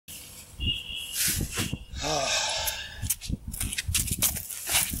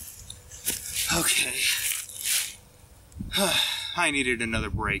Okay. I needed another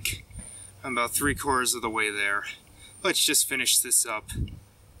break. I'm about 3/4 of the way there. Let's just finish this up.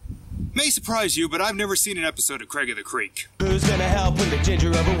 May surprise you, but I've never seen an episode of Craig of the Creek. Who's gonna help when the ginger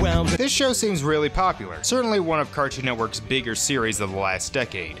overwhelms? This show seems really popular, certainly one of Cartoon Network's bigger series of the last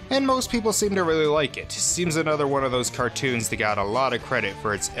decade, and most people seem to really like it. Seems another one of those cartoons that got a lot of credit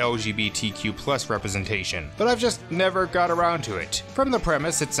for its LGBTQ+ representation, but I've just never got around to it. From the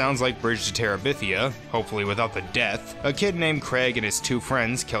premise, it sounds like Bridge to Terabithia, hopefully without the death. A kid named Craig and his two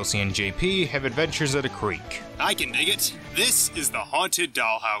friends, Kelsey and JP, have adventures at a creek. I can dig it. This is the Haunted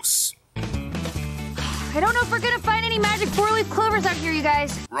Dollhouse. I don't know if we're gonna find any magic four-leaf clovers out here, you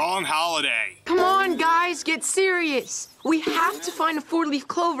guys. Wrong holiday. Come on, guys, get serious. We have to find a four-leaf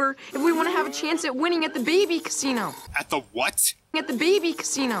clover if we want to have a chance at winning at the baby casino. At the what? At the baby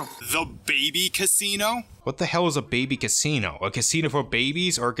casino. The baby casino? What the hell is a baby casino? A casino for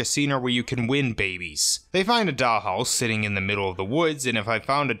babies or a casino where you can win babies? They find a dollhouse sitting in the middle of the woods, and if I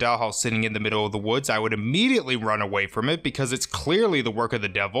found a dollhouse sitting in the middle of the woods, I would immediately run away from it because it's clearly the work of the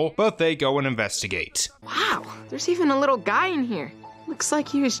devil, but they go and investigate. Wow, there's even a little guy in here. Looks like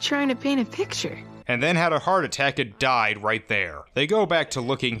he was trying to paint a picture. And then had a heart attack and died right there. They go back to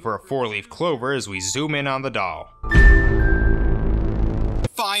looking for a four-leaf clover as we zoom in on the doll.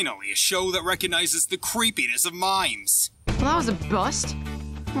 Finally, a show that recognizes the creepiness of mimes. Well, that was a bust.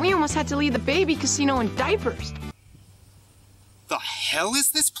 We almost had to leave the baby casino in diapers. The hell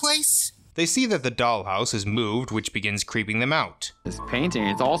is this place? They see that the dollhouse is moved, which begins creeping them out. This painting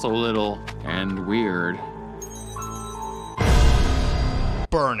is also little and weird.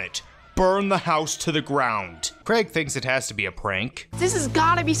 Burn it. Burn the house to the ground. Craig thinks it has to be a prank. This has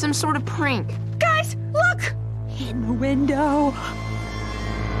gotta be some sort of prank. Guys, look! In the window.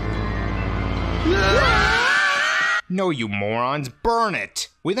 No, you morons, burn it!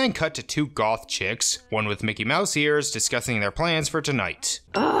 We then cut to two goth chicks, one with Mickey Mouse ears, discussing their plans for tonight.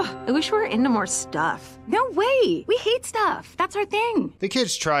 Ugh, I wish we were into more stuff. No way! We hate stuff. That's our thing. The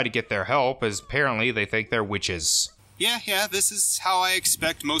kids try to get their help, as apparently they think they're witches. Yeah, this is how I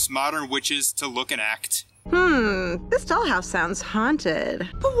expect most modern witches to look and act. This dollhouse sounds haunted.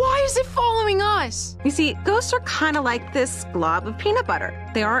 But why is it following us? You see, ghosts are kind of like this glob of peanut butter.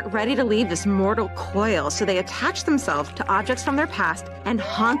 They aren't ready to leave this mortal coil, so they attach themselves to objects from their past and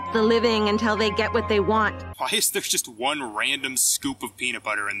haunt the living until they get what they want. Why is there just one random scoop of peanut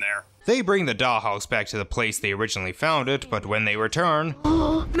butter in there? They bring the dollhouse back to the place they originally found it, but when they return...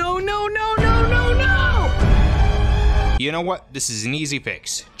 No! You know what? This is an easy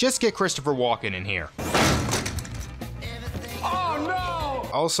fix. Just get Christopher Walken in here. Oh no!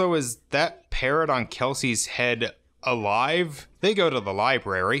 Also, is that parrot on Kelsey's head alive? They go to the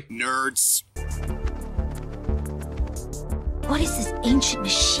library. Nerds. What is this ancient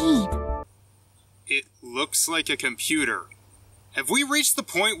machine? It looks like a computer. Have we reached the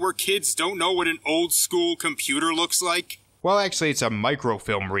point where kids don't know what an old school computer looks like? Well, actually, it's a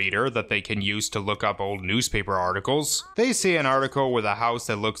microfilm reader that they can use to look up old newspaper articles. They see an article with a house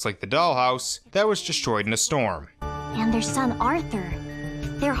that looks like the dollhouse that was destroyed in a storm. And their son Arthur.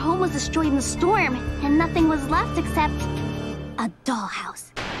 Their home was destroyed in the storm, and nothing was left except a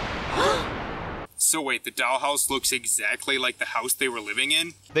dollhouse. So wait, the dollhouse looks exactly like the house they were living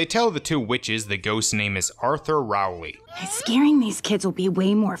in? They tell the two witches the ghost's name is Arthur Rowley. Scaring these kids will be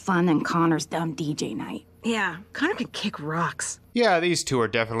way more fun than Connor's dumb DJ night. Yeah, Connor can kick rocks. Yeah, these two are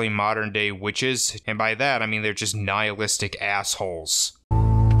definitely modern day witches, and by that I mean they're just nihilistic assholes.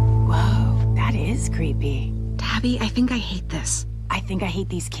 Whoa, that is creepy. Tabby, I think I hate this. I think I hate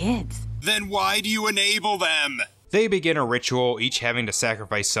these kids. Then why do you enable them? They begin a ritual, each having to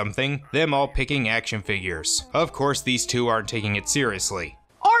sacrifice something, them all picking action figures. Of course, these two aren't taking it seriously.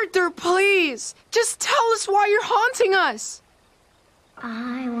 Arthur, please! Just tell us why you're haunting us!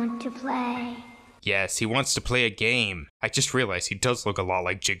 I want to play. Yes, he wants to play a game. I just realized he does look a lot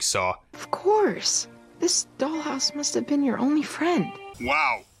like Jigsaw. Of course. This dollhouse must have been your only friend.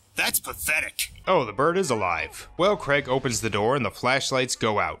 Wow, that's pathetic. Oh, the bird is alive. Well, Craig opens the door and the flashlights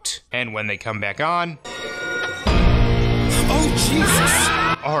go out. And when they come back on... Oh, Jesus!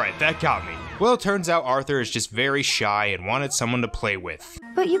 Alright, that got me. Well, it turns out Arthur is just very shy and wanted someone to play with.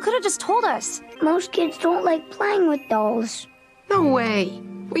 But you could have just told us. Most kids don't like playing with dolls. No way.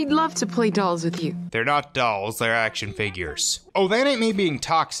 We'd love to play dolls with you. They're not dolls, they're action figures. Oh, that ain't me being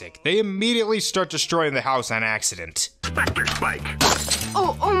toxic. They immediately start destroying the house on accident. Spectre Spike.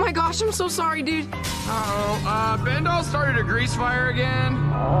 Oh my gosh, I'm so sorry, dude. Uh-oh, Ben Doll started a grease fire again.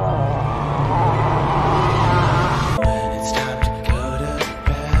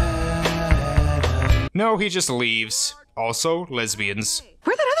 No, he just leaves. Also, lesbians.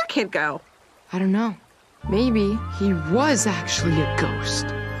 Where'd that other kid go? I don't know. Maybe he was actually a ghost.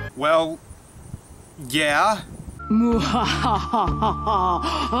 Well, yeah.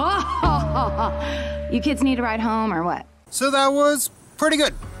 You kids need a ride home or what? So that was pretty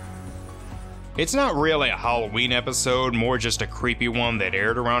good. It's not really a Halloween episode, more just a creepy one that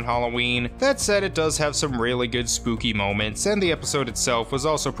aired around Halloween. That said, it does have some really good spooky moments, and the episode itself was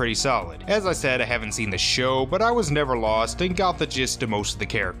also pretty solid. As I said, I haven't seen the show, but I was never lost and got the gist of most of the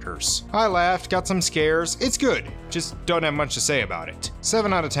characters. I laughed, got some scares, it's good, just don't have much to say about it.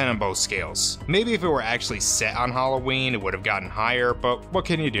 7 out of 10 on both scales. Maybe if it were actually set on Halloween, it would have gotten higher, but what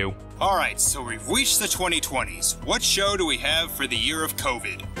can you do? Alright, so we've reached the 2020s. What show do we have for the year of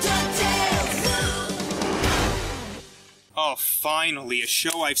COVID? Oh, finally, a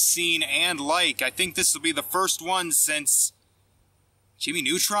show I've seen and like. I think this will be the first one since... Jimmy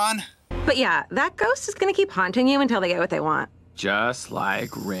Neutron? But yeah, that ghost is gonna keep haunting you until they get what they want. Just like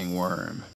Ringworm.